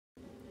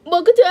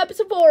Welcome to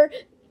episode 4.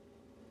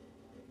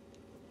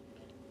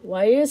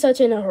 Why are you such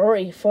in a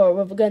hurry for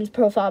Rivergun's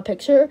profile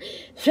picture?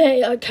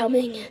 They are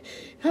coming.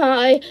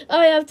 I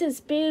have to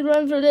speed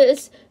run for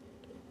this.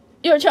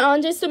 Your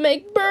challenge is to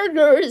make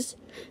burgers.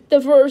 The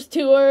first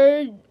two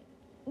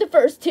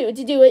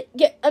to do it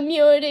get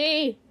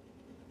immunity.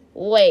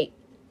 Wait.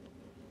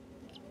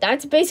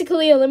 That's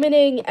basically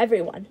eliminating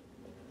everyone.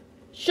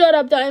 Shut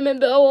up, Diamond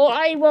Bill.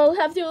 I will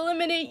have to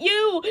eliminate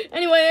you.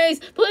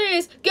 Anyways,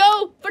 please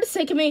go for the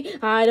sake of me.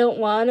 I don't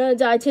want to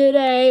die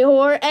today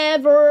or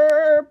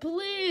ever.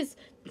 Please,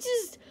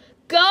 just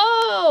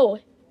go.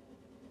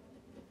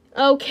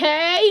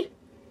 Okay?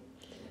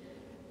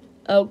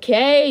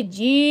 Okay,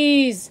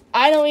 jeez.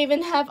 I don't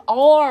even have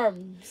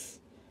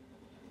arms.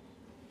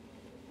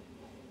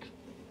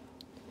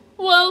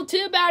 Well,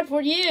 too bad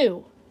for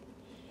you.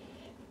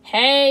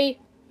 Hey.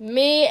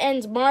 Me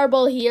and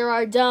Marble here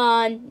are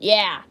done.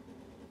 Yeah.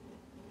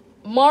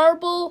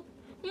 Marble,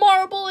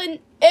 and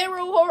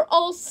Arrow are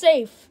all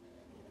safe.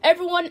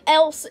 Everyone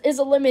else is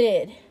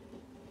eliminated.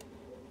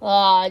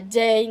 Aw,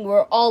 dang,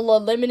 we're all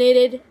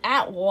eliminated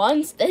at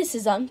once? This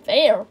is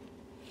unfair.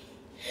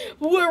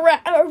 We're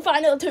at our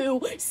final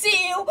 2.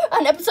 See you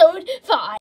on episode 5.